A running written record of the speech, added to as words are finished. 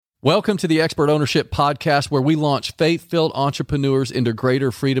Welcome to the Expert Ownership Podcast, where we launch faith-filled entrepreneurs into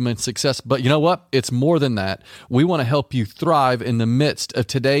greater freedom and success. But you know what? It's more than that. We want to help you thrive in the midst of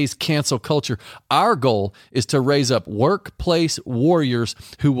today's cancel culture. Our goal is to raise up workplace warriors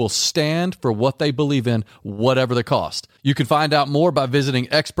who will stand for what they believe in, whatever the cost. You can find out more by visiting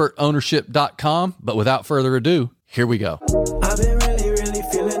expertownership.com. But without further ado, here we go. I've been really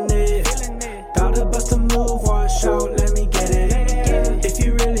feeling it. About to bust a move, watch out, let me get it. If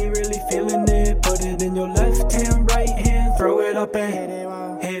you really feeling it, put it in your left hand, right hand, throw it up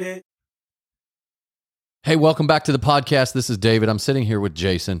and hit it. Hey, welcome back to the podcast. This is David. I'm sitting here with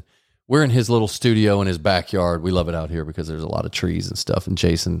Jason. We're in his little studio in his backyard. We love it out here because there's a lot of trees and stuff. And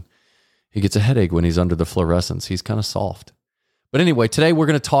Jason, he gets a headache when he's under the fluorescence. He's kind of soft. But anyway, today we're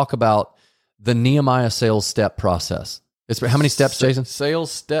going to talk about the Nehemiah sales step process. It's how many steps, Jason?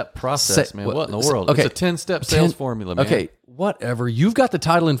 Sales step process, man. What in the world? Okay. It's a 10-step sales formula, man. Okay, whatever. You've got the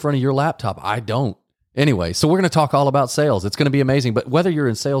title in front of your laptop. I don't. Anyway, so we're going to talk all about sales. It's going to be amazing. But whether you're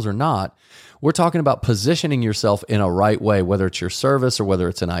in sales or not, we're talking about positioning yourself in a right way, whether it's your service or whether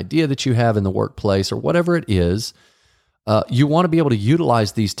it's an idea that you have in the workplace or whatever it is. You want to be able to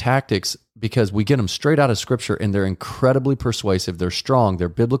utilize these tactics because we get them straight out of Scripture, and they're incredibly persuasive. They're strong. They're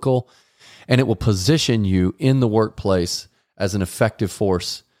biblical. And it will position you in the workplace as an effective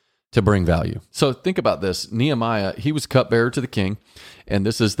force to bring value. So think about this. Nehemiah, he was cupbearer to the king, and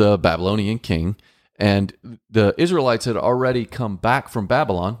this is the Babylonian king. And the Israelites had already come back from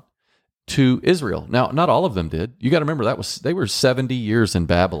Babylon to Israel. Now, not all of them did. You got to remember, they were 70 years in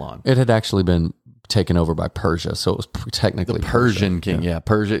Babylon. It had actually been taken over by Persia, so it was technically the Persian king. Yeah,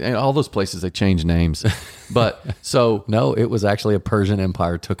 Persia, and all those places they changed names. But so no, it was actually a Persian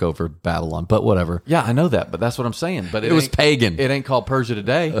empire took over Babylon. But whatever. Yeah, I know that, but that's what I'm saying. But it was pagan. It ain't called Persia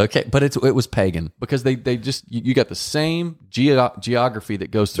today. Okay, but it was pagan because they just you got the same geography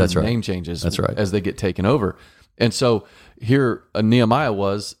that goes through name changes. That's right. As they get taken over, and so here Nehemiah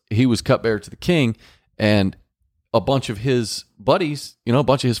was cupbearer to the king, and a bunch of his buddies, a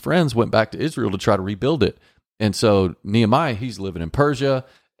bunch of his friends went back to Israel to try to rebuild it. And so Nehemiah, he's living in Persia,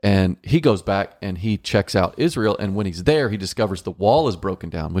 and he goes back and he checks out Israel. And when he's there, he discovers the wall is broken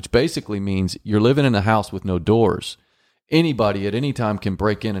down, which basically means you're living in a house with no doors. Anybody at any time can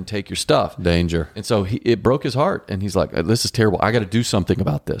break in and take your stuff. Danger. And so it broke his heart, and he's like, this is terrible. I got to do something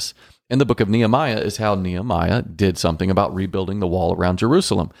about this. And the book of Nehemiah is how Nehemiah did something about rebuilding the wall around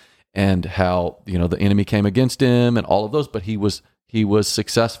Jerusalem. And how the enemy came against him and all of those, but he was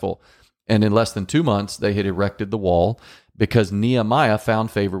successful. And in less than 2 months, they had erected the wall because Nehemiah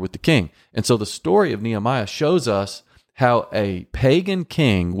found favor with the king. And so the story of Nehemiah shows us how a pagan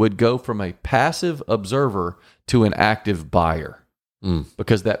king would go from a passive observer to an active buyer.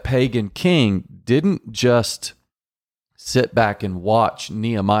 Because that pagan king didn't just sit back and watch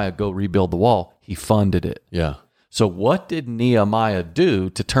Nehemiah go rebuild the wall. He funded it. Yeah. So what did Nehemiah do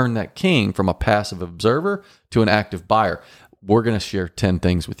to turn that king from a passive observer to an active buyer? We're going to share 10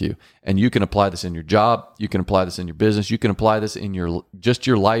 things with you. And you can apply this in your job. You can apply this in your business. You can apply this in your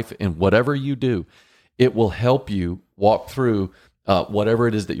life, in whatever you do. It will help you walk through whatever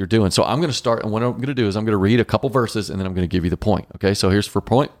it is that you're doing. So I'm going to start, and what I'm going to do is I'm going to read a couple verses, and then I'm going to give you the point. Okay, so here's for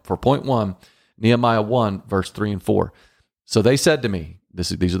point one, Nehemiah 1, verse 3 and 4. So they said to me,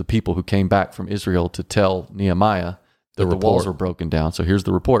 these are the people who came back from Israel to tell Nehemiah that the walls were broken down. So here's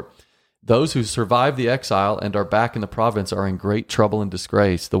the report. Those who survived the exile and are back in the province are in great trouble and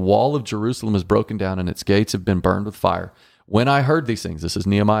disgrace. The wall of Jerusalem is broken down and its gates have been burned with fire. When I heard these things, this is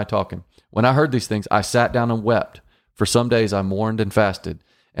Nehemiah talking. When I heard these things, I sat down and wept. For some days I mourned and fasted,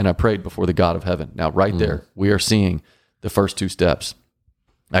 and I prayed before the God of heaven. Now, right there, we are seeing the first 2 steps.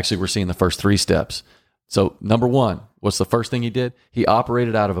 Actually, we're seeing the first 3 steps. So number 1, what's the first thing he did? He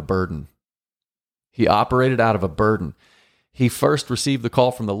operated out of a burden. He first received the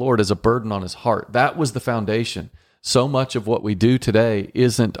call from the Lord as a burden on his heart. That was the foundation. So much of what we do today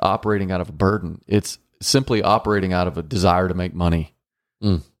isn't operating out of a burden. It's simply operating out of a desire to make money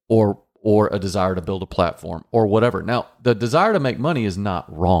or a desire to build a platform or whatever. Now, the desire to make money is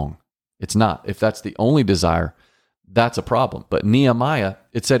not wrong. It's not. If that's the only desire, that's a problem. But Nehemiah,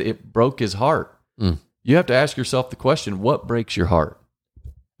 it said it broke his heart. You have to ask yourself the question, what breaks your heart?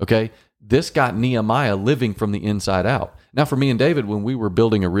 Okay, this got Nehemiah living from the inside out. Now, for me and David, when we were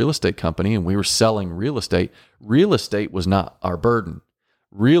building a real estate company and we were selling real estate was not our burden.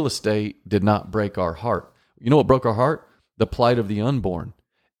 Real estate did not break our heart. You know what broke our heart? The plight of the unborn.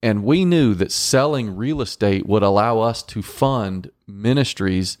 And we knew that selling real estate would allow us to fund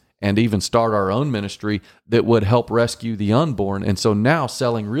ministries and even start our own ministry that would help rescue the unborn. And so now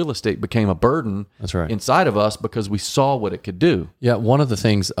selling real estate became a burden That's right. inside of us because we saw what it could do. Yeah, one of the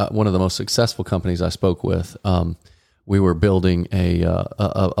things, one of the most successful companies I spoke with, we were building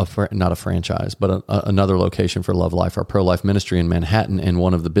not a franchise, but another location for Love Life, our pro-life ministry in Manhattan. And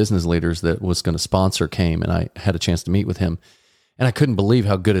one of the business leaders that was going to sponsor came, and I had a chance to meet with him. And I couldn't believe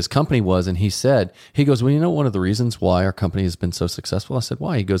how good his company was. And he goes, well, you know, one of the reasons why our company has been so successful? I said,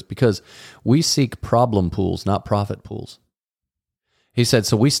 why? He goes, because we seek problem pools, not profit pools. He said,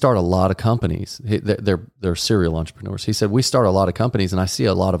 so we start a lot of companies. They're serial entrepreneurs. He said, we start a lot of companies, and I see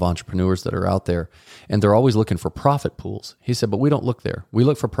a lot of entrepreneurs that are out there, and they're always looking for profit pools. He said, but we don't look there. We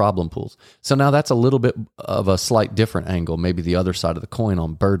look for problem pools. So now that's a little bit of a slight different angle, maybe the other side of the coin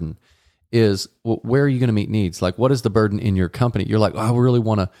on burden is, well, where are you going to meet needs? Like, what is the burden in your company? You're like, oh, I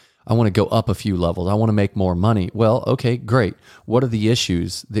want to go up a few levels. I want to make more money. Well, okay, great. What are the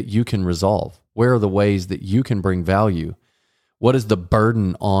issues that you can resolve? Where are the ways that you can bring value? What is the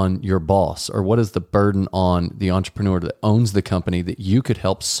burden on your boss, or what is the burden on the entrepreneur that owns the company that you could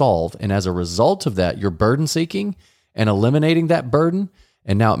help solve? And as a result of that, you're burden seeking and eliminating that burden,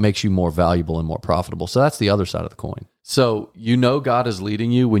 and now it makes you more valuable and more profitable. So that's the other side of the coin. So you know God is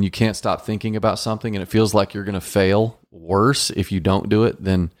leading you when you can't stop thinking about something, and it feels like you're going to fail worse if you don't do it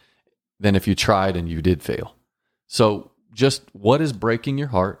than if you tried and you did fail. So just what is breaking your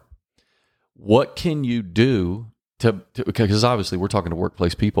heart? What can you do because obviously we're talking to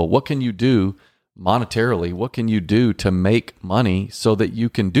workplace people. What can you do monetarily? What can you do to make money so that you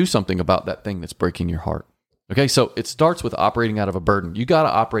can do something about that thing that's breaking your heart? Okay, so it starts with operating out of a burden. You got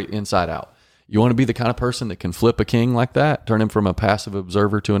to operate inside out. You want to be the kind of person that can flip a king like that, turn him from a passive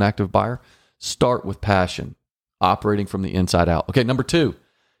observer to an active buyer? Start with passion, operating from the inside out. Okay, number 2,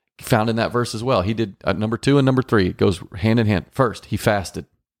 found in that verse as well. He did number 2 and number 3. It goes hand in hand. First, he fasted.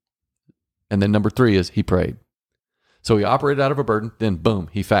 And then number 3 is he prayed. So he operated out of a burden, then boom,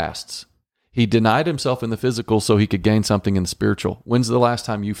 he fasts. He denied himself in the physical so he could gain something in the spiritual. When's the last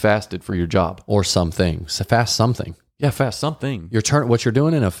time you fasted for your job? Or something. So fast something. Yeah, fast something. What you're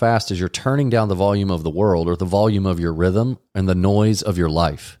doing in a fast is you're turning down the volume of the world, or the volume of your rhythm and the noise of your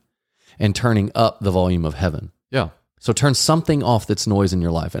life, and turning up the volume of heaven. Yeah. So turn something off that's noise in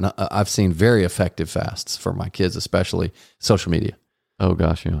your life. And I've seen very effective fasts for my kids, especially social media. Oh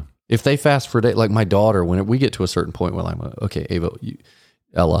gosh, yeah. If they fast for a day, like my daughter, when we get to a certain point where I'm okay, Ava,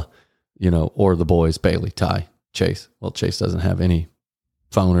 Ella, or the boys, Bailey, Ty, Chase. Well, Chase doesn't have any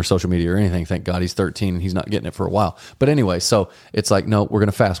phone or social media or anything. Thank God, he's 13 and he's not getting it for a while. But anyway, so it's like, no, we're going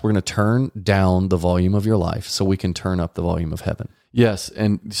to fast. We're going to turn down the volume of your life so we can turn up the volume of heaven. Yes,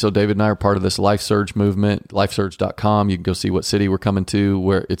 and so David and I are part of this Life Surge movement, lifesurge.com. You can go see what city we're coming to,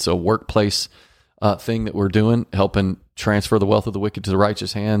 where it's a workplace thing that we're doing, helping transfer the wealth of the wicked to the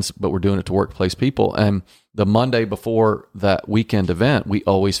righteous hands, but we're doing it to workplace people. And the Monday before that weekend event, we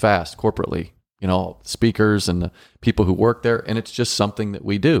always fast corporately, speakers and the people who work there, and it's just something that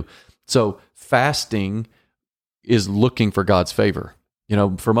we do. So fasting is looking for God's favor.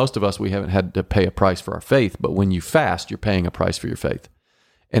 For most of us, we haven't had to pay a price for our faith, but when you fast, you're paying a price for your faith.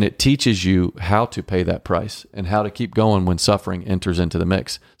 And it teaches you how to pay that price and how to keep going when suffering enters into the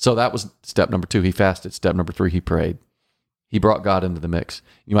mix. So that was step number 2. He fasted. Step number 3, he prayed. He brought God into the mix.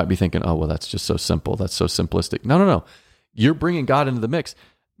 You might be thinking, oh, well, that's just so simple. That's so simplistic. No. You're bringing God into the mix.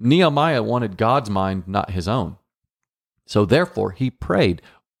 Nehemiah wanted God's mind, not his own. So therefore, he prayed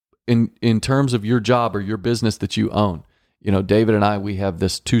in terms of your job or your business that you own. David and I, we have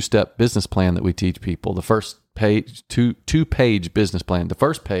this 2-step business plan that we teach people. The first page, two-page business plan. The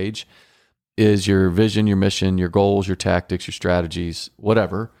first page is your vision, your mission, your goals, your tactics, your strategies,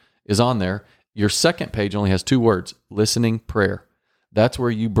 whatever is on there. Your second page only has 2 words, listening, prayer. That's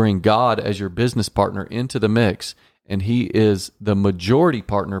where you bring God as your business partner into the mix, and he is the majority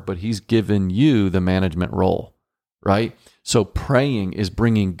partner, but he's given you the management role, right? So praying is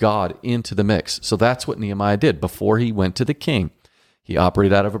bringing God into the mix. So that's what Nehemiah did before he went to the king. He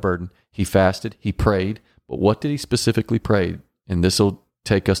operated out of a burden. He fasted. He prayed. But what did he specifically pray? And this will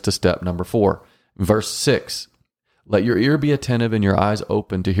take us to step number 4. Verse 6, let your ear be attentive and your eyes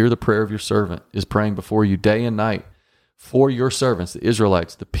open to hear the prayer of your servant is praying before you day and night for your servants, the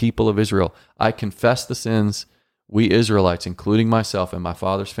Israelites, the people of Israel. I confess the sins we Israelites, including myself and my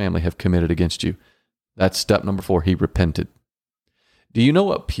father's family, have committed against you. That's step number 4. He repented. Do you know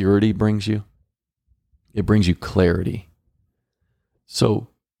what purity brings you? It brings you clarity. So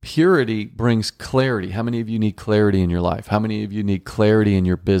purity brings clarity. How many of you need clarity in your life? How many of you need clarity in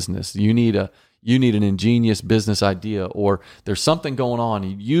your business? You need an ingenious business idea, or there's something going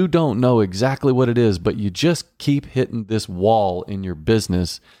on. You don't know exactly what it is, but you just keep hitting this wall in your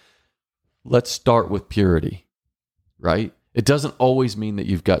business. let's start with purity, right? It doesn't always mean that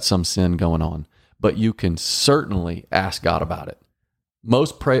you've got some sin going on, but you can certainly ask God about it.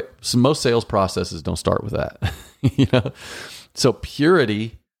 Most sales processes don't start with that. You know? So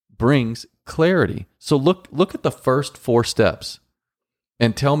purity brings clarity. So look at the first 4 steps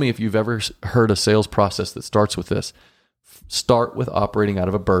and tell me if you've ever heard a sales process that starts with this. Start with operating out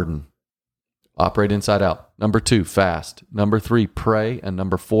of a burden. Operate inside out. Number 2, fast. Number 3, pray. And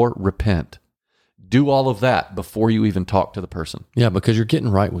number 4, repent. Do all of that before you even talk to the person. Yeah, because you're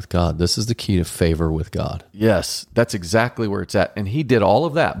getting right with God. This is the key to favor with God. Yes, that's exactly where it's at. And he did all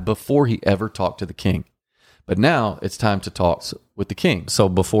of that before he ever talked to the king. But now it's time to talk with the king. So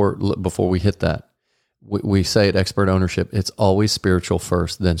before we hit that, we say at Expert Ownership, it's always spiritual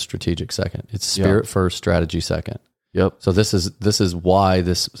first, then strategic second. It's spirit first, strategy second. Yep. So this is why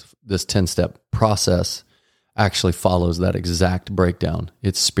this 10-step process actually follows that exact breakdown.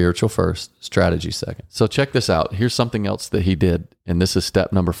 It's spiritual first, strategy second. So check this out. Here's something else that he did, and this is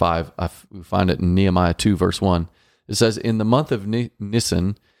step number 5. We find it in Nehemiah 2, verse 1. It says, in the month of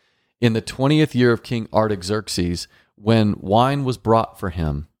Nisan, in the 20th year of King Artaxerxes, when wine was brought for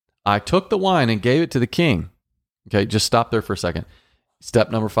him, I took the wine and gave it to the king. Okay, just stop there for a second.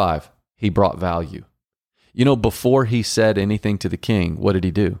 Step number 5, he brought value. You know, before he said anything to the king, what did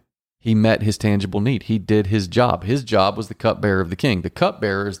he do? He met his tangible need. He did his job. His job was the cupbearer of the king. The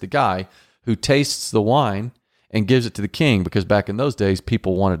cupbearer is the guy who tastes the wine and gives it to the king, because back in those days,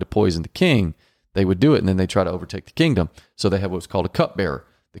 people wanted to poison the king. They would do it, and then they try to overtake the kingdom. So they had what was called a cupbearer.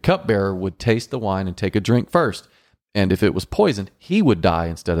 The cupbearer would taste the wine and take a drink first. And if it was poisoned, he would die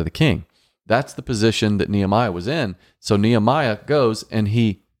instead of the king. That's the position that Nehemiah was in. So Nehemiah goes and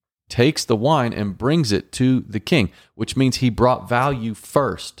he takes the wine and brings it to the king, which means he brought value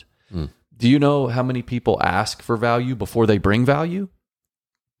first. Do you know how many people ask for value before they bring value?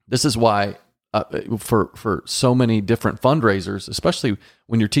 This is why for so many different fundraisers, especially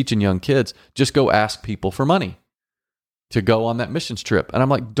when you're teaching young kids, just go ask people for money to go on that missions trip. And I'm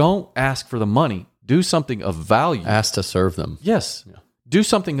like, don't ask for the money. Do something of value. Ask to serve them. Yes. Yeah. Do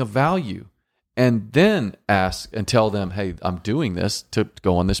something of value. And then ask and tell them, hey, I'm doing this to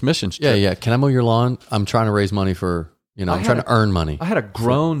go on this missions trip. Yeah. Can I mow your lawn? I'm trying to raise money for, I'm trying to earn money. I had a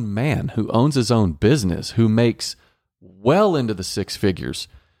grown man who owns his own business, who makes well into the 6 figures,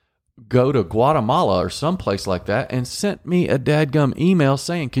 go to Guatemala or someplace like that and sent me a dadgum email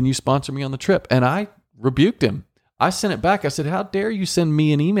saying, can you sponsor me on the trip? And I rebuked him. I sent it back. I said, how dare you send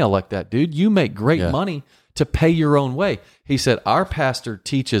me an email like that, dude? You make great money to pay your own way. He said, our pastor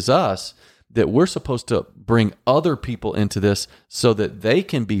teaches us that we're supposed to bring other people into this so that they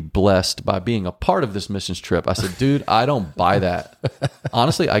can be blessed by being a part of this missions trip. I said, dude, I don't buy that.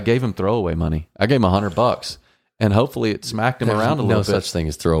 Honestly, I gave him throwaway money. I gave him $100, and hopefully it smacked him around a little bit. No such thing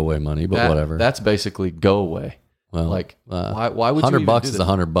as throwaway money, but whatever. That's basically go away. Well, why would you even $100 do is that?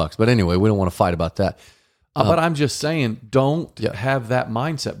 $100. But anyway, we don't want to fight about that. But I'm just saying, don't have that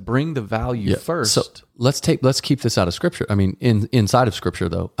mindset. Bring the value first. So let's keep this out of Scripture. I mean, inside of Scripture,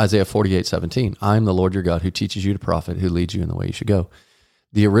 though, Isaiah 48:17, I am the Lord your God who teaches you to profit, who leads you in the way you should go.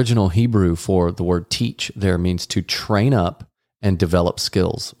 The original Hebrew for the word teach there means to train up and develop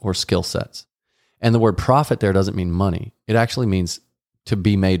skills or skill sets. And the word profit there doesn't mean money. It actually means to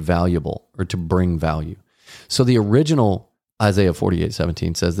be made valuable or to bring value. So the original Isaiah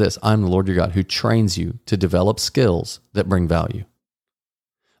 48:17 says this, I'm the Lord your God who trains you to develop skills that bring value.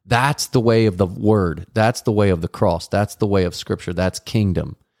 That's the way of the word. That's the way of the cross. That's the way of Scripture. That's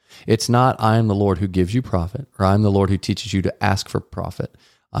kingdom. It's not, I am the Lord who gives you profit, or I am the Lord who teaches you to ask for profit.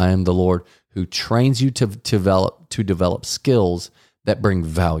 I am the Lord who trains you to develop skills that bring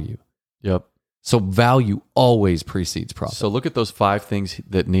value. Yep. So value always precedes profit. So look at those 5 things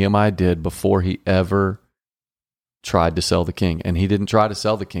that Nehemiah did before he ever tried to sell the king. And he didn't try to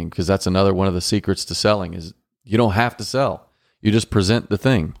sell the king, because that's another one of the secrets to selling is you don't have to sell. You just present the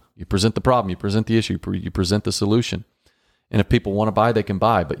thing. You present the problem. You present the issue. You present the solution. And if people want to buy, they can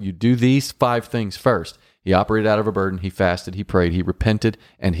buy. But you do these 5 things first. He operated out of a burden. He fasted. He prayed. He repented.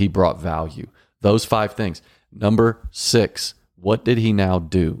 And he brought value. Those 5 things. Number 6, what did he now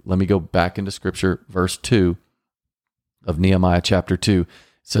do? Let me go back into Scripture, verse 2 of Nehemiah chapter 2.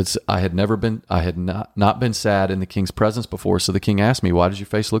 Says, I had not been sad in the king's presence before. So the king asked me, why does your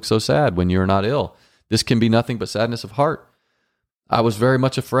face look so sad when you are not ill? This can be nothing but sadness of heart. I was very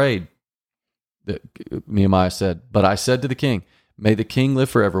much afraid, Nehemiah said. But I said to the king, may the king live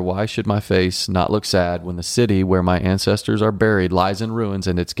forever. Why should my face not look sad when the city where my ancestors are buried lies in ruins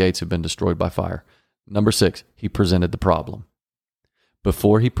and its gates have been destroyed by fire? Number 6, he presented the problem.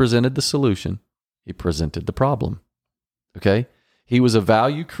 Before he presented the solution, he presented the problem. Okay? He was a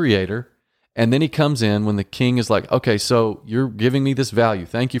value creator, And then he comes in when the king is like, okay, so you're giving me this value.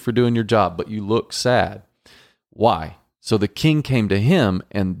 Thank you for doing your job, but you look sad. Why? So the king came to him,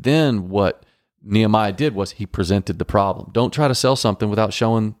 and then what Nehemiah did was he presented the problem. Don't try to sell something without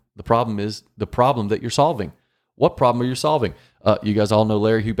showing the problem is the problem that you're solving. What problem are you solving? You guys all know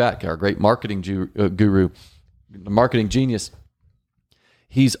Larry Hubat, our great marketing guru, the marketing genius.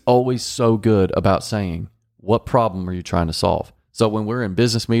 He's always so good about saying, what problem are you trying to solve? So when we're in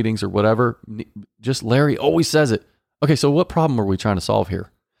business meetings or whatever, just Larry always says it. Okay, so what problem are we trying to solve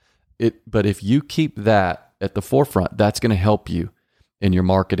here? But if you keep that at the forefront, that's going to help you in your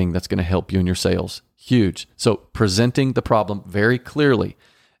marketing. That's going to help you in your sales. Huge. So presenting the problem very clearly.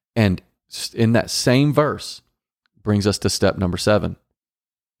 And in that same verse brings us to step number 7.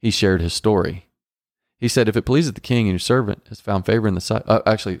 He shared his story. He said, if it pleases the king and your servant has found favor in the sight.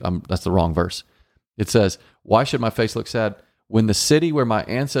 That's the wrong verse. It says, why should my face look sad when the city where my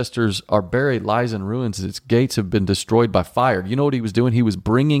ancestors are buried lies in ruins and its gates have been destroyed by fire? You know what he was doing? He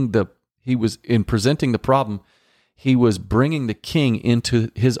was in presenting the problem, he was bringing the king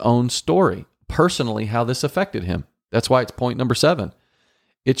into his own story, personally, how this affected him. That's why it's point number 7.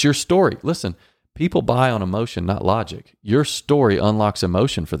 It's your story. Listen, people buy on emotion, not logic. Your story unlocks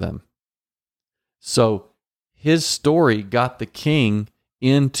emotion for them. So his story got the king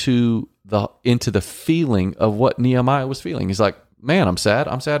into the feeling of what Nehemiah was feeling. He's like, man, I'm sad.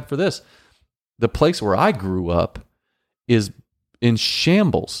 I'm sad for this. The place where I grew up is in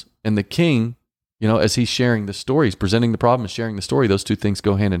shambles. And the king, as he's sharing the story, he's presenting the problem and sharing the story. Those two things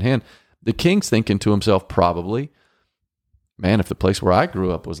go hand in hand. The king's thinking to himself, probably, man, if the place where I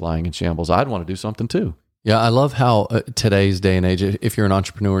grew up was lying in shambles, I'd want to do something too. Yeah, I love how today's day and age, if you're an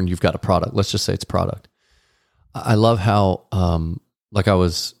entrepreneur and you've got a product, let's just say it's a product. I love how, like I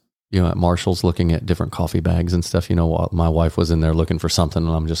was, at Marshall's looking at different coffee bags and stuff, while my wife was in there looking for something,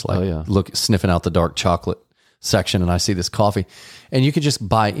 and I'm just like, sniffing out the dark chocolate section, and I see this coffee, and you could just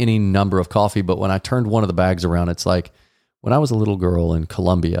buy any number of coffee. But when I turned one of the bags around, it's like, when I was a little girl in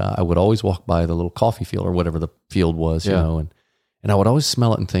Colombia, I would always walk by the little coffee field or whatever the field was, and I would always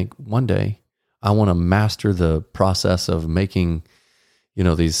smell it and think, one day I want to master the process of making,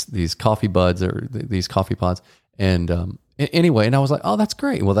 these coffee buds or these coffee pods. And anyway, and I was like, oh, that's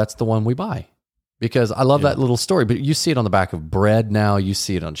great. Well, that's the one we buy, because I love that little story. But you see it on the back of bread now, you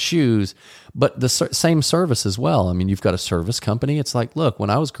see it on shoes, but the same service as well. I mean, you've got a service company. It's like, look,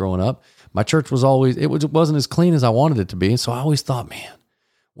 when I was growing up, my church was always, it wasn't as clean as I wanted it to be. And so I always thought, man,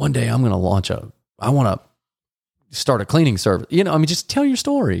 one day I'm going to I want to start a cleaning service. Just tell your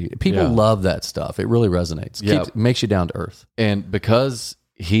story. People love that stuff. It really resonates. Makes you down to earth. And because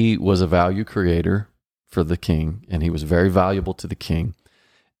he was a value creator for the king, and he was very valuable to the king,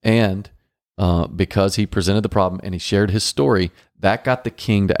 and because he presented the problem and he shared his story, that got the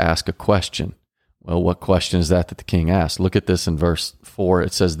king to ask a question. Well, what question is that the king asked? Look at this in verse 4.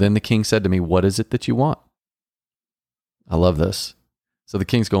 It says, then the king said to me, what is it that you want? I love this. So the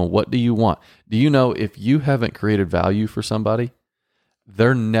king's going, what do you want? Do you know if you haven't created value for somebody,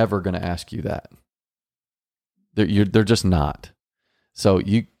 they're never going to ask you that. They're just not. So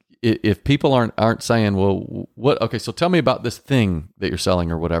if people aren't saying, well, what? Okay, so tell me about this thing that you're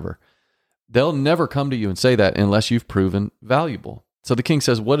selling or whatever. They'll never come to you and say that unless you've proven valuable. So the king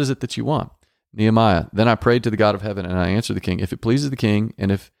says, what is it that you want? Nehemiah, then I prayed to the God of heaven, and I answered the king, if it pleases the king,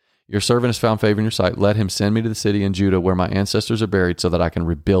 and if your servant has found favor in your sight, let him send me to the city in Judah where my ancestors are buried so that I can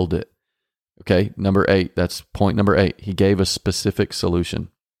rebuild it. Okay, number 8, that's point number 8. He gave a specific solution.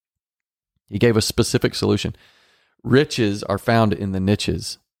 Riches are found in the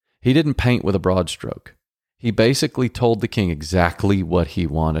niches. He didn't paint with a broad stroke. He basically told the king exactly what he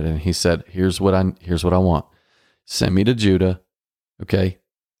wanted, and he said, here's what I want. Send me to Judah, okay?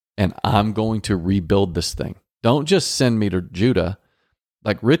 And I'm going to rebuild this thing. Don't just send me to Judah.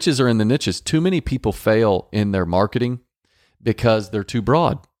 Like, riches are in the niches. Too many people fail in their marketing because they're too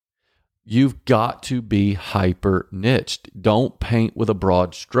broad. You've got to be hyper niched. Don't paint with a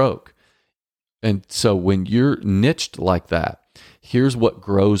broad stroke. And so when you're niched like that, here's what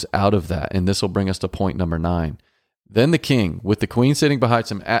grows out of that. And this will bring us to point number 9. Then the king, with the queen sitting beside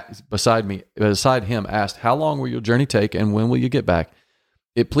him, asked, how long will your journey take, and when will you get back?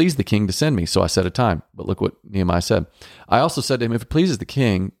 It pleased the king to send me, so I set a time. But look what Nehemiah said. I also said to him, if it pleases the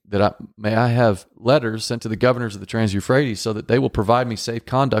king, may I have letters sent to the governors of the Trans-Euphrates so that they will provide me safe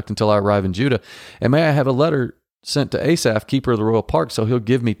conduct until I arrive in Judah. And may I have a letter sent to Asaph, keeper of the royal park, so he'll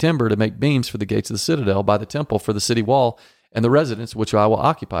give me timber to make beams for the gates of the citadel by the temple for the city wall and the residence which I will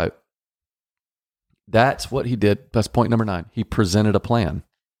occupy. That's what he did. That's point number 9. He presented a plan.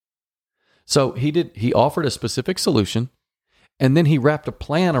 So he offered a specific solution, And then he wrapped a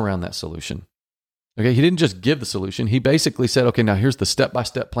plan around that solution. Okay, he didn't just give the solution. He basically said, okay, now here's the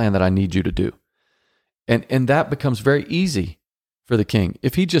step-by-step plan that I need you to do. And that becomes very easy for the king.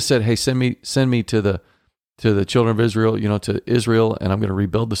 If he just said, hey, send me to the children of Israel, to Israel, and I'm going to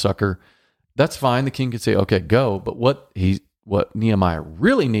rebuild the sucker, that's fine. The king could say, okay, go. But what Nehemiah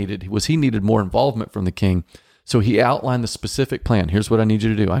really needed was he needed more involvement from the king. So he outlined the specific plan. Here's what I need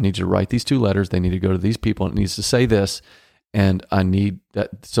you to do. I need you to write these 2 letters. They need to go to these people. And it needs to say this. And I need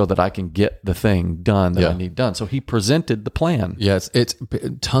that so that I can get the thing done that I need done. So he presented the plan. Yes, it's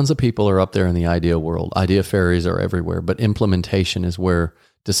tons of people are up there in the idea world. Idea fairies are everywhere, but implementation is where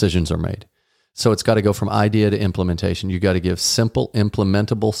decisions are made. So it's got to go from idea to implementation. You got to give simple,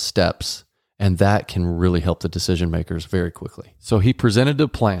 implementable steps, and that can really help the decision makers very quickly. So he presented a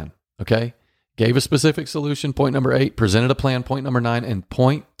plan, okay? Gave a specific solution, point number 8, presented a plan, point number 9, and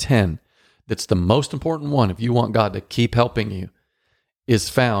point 10. That's the most important one if you want God to keep helping you, is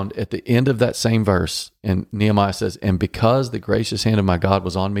found at the end of that same verse. And Nehemiah says, and because the gracious hand of my God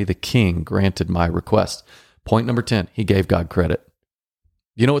was on me, the king granted my request. Point number 10, he gave God credit.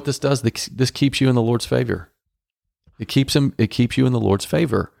 You know what this does? This keeps you in the Lord's favor. It keeps you in the Lord's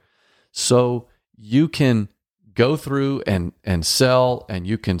favor. So you can go through and sell, and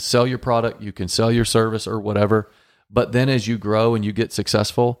you can sell your product, you can sell your service or whatever. But then as you grow and you get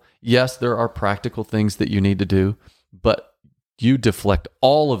successful, yes, there are practical things that you need to do, but you deflect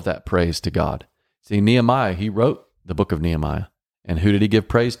all of that praise to God. See, Nehemiah, he wrote the book of Nehemiah. And who did he give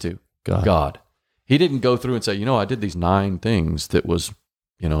praise to? God. He didn't go through and say, I did these 9 things that was,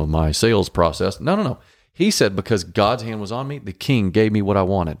 my sales process. No. He said, because God's hand was on me, the king gave me what I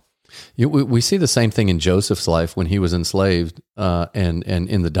wanted. We see the same thing in Joseph's life when he was enslaved and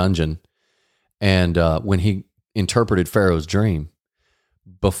in the dungeon. And when he interpreted Pharaoh's dream,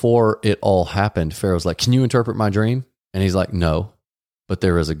 before it all happened, Pharaoh's like, can you interpret my dream? And he's like, no, but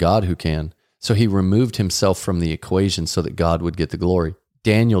there is a God who can. So he removed himself from the equation so that God would get the glory.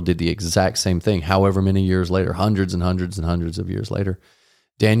 Daniel did the exact same thing, however many years later, hundreds and hundreds and hundreds of years later.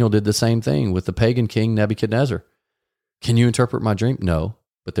 Daniel did the same thing with the pagan king Nebuchadnezzar. Can you interpret my dream? No,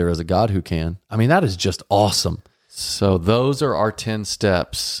 but there is a God who can. I mean, that is just awesome. So those are our 10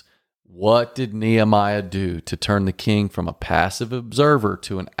 steps. What did Nehemiah do to turn the king from a passive observer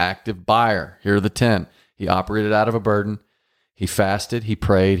to an active buyer? Here are the 10. He operated out of a burden. He fasted, he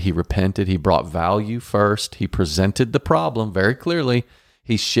prayed, he repented, he brought value first. He presented the problem very clearly.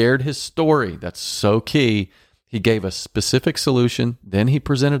 He shared his story. That's so key. He gave a specific solution. Then he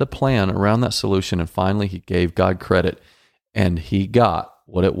presented a plan around that solution. And finally, he gave God credit. And he got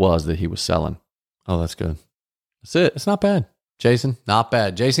what it was that he was selling. Oh, that's good. That's it. It's not bad. Jason, not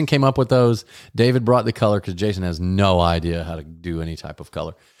bad. Jason came up with those. David brought the color because Jason has no idea how to do any type of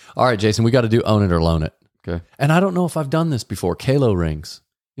color. All right, Jason, we got to do own it or loan it. Okay. And I don't know if I've done this before. Kalo rings.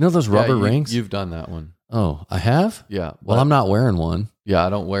 You know those rubber rings? You've done that one. Oh, I have? Yeah. Well, I'm not wearing one. Yeah, I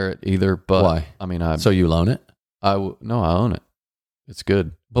don't wear it either. But why? I mean, so you loan it? No, I own it. It's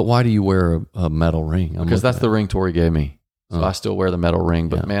good. But why do you wear a metal ring? Because that's the ring Tori gave me. So I still wear the metal ring.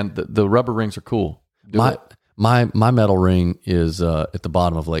 But man, the rubber rings are cool. My metal ring is at the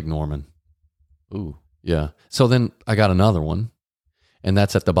bottom of Lake Norman. Ooh. Yeah. So then I got another one, and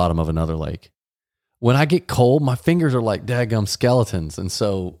that's at the bottom of another lake. When I get cold, my fingers are like daggum skeletons, and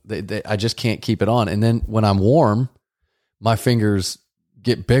so I just can't keep it on. And then when I'm warm, my fingers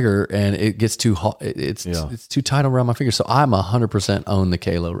get bigger, and it gets too hot. It's too tight around my fingers. So I'm 100% own the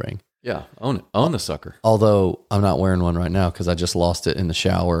Kalo ring. Yeah, own it. Own the sucker. Although I'm not wearing one right now because I just lost it in the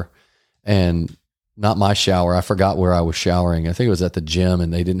shower, and not my shower. I forgot where I was showering. I think it was at the gym,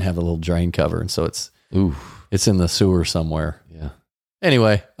 and they didn't have a little drain cover, and so it's in the sewer somewhere. Yeah.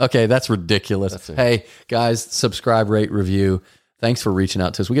 Anyway, okay, that's ridiculous. Hey, guys, subscribe, rate, review. Thanks for reaching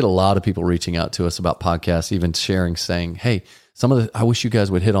out to us. We get a lot of people reaching out to us about podcasts, even sharing, saying, hey, I wish you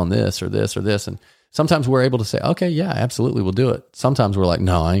guys would hit on this or this or this. And sometimes we're able to say, okay, yeah, absolutely, we'll do it. Sometimes we're like,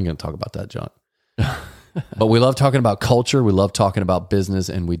 no, I ain't going to talk about that junk. But we love talking about culture. We love talking about business,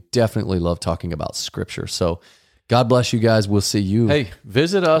 and we definitely love talking about scripture. So God bless you guys. We'll see you. Hey,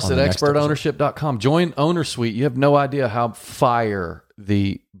 visit us at expertownership.com. Join Owner Suite. You have no idea how fire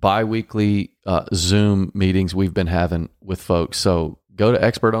the bi-weekly Zoom meetings we've been having with folks. So go to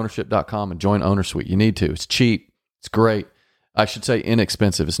expertownership.com and join Owner Suite. You need to. It's cheap. It's great. I should say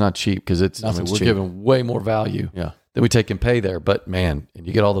inexpensive. It's not cheap because we're giving way more value than we take and pay there. But man, and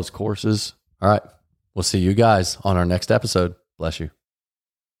you get all those courses. All right. We'll see you guys on our next episode. Bless you.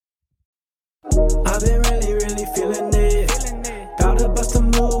 I've been really, really feeling it.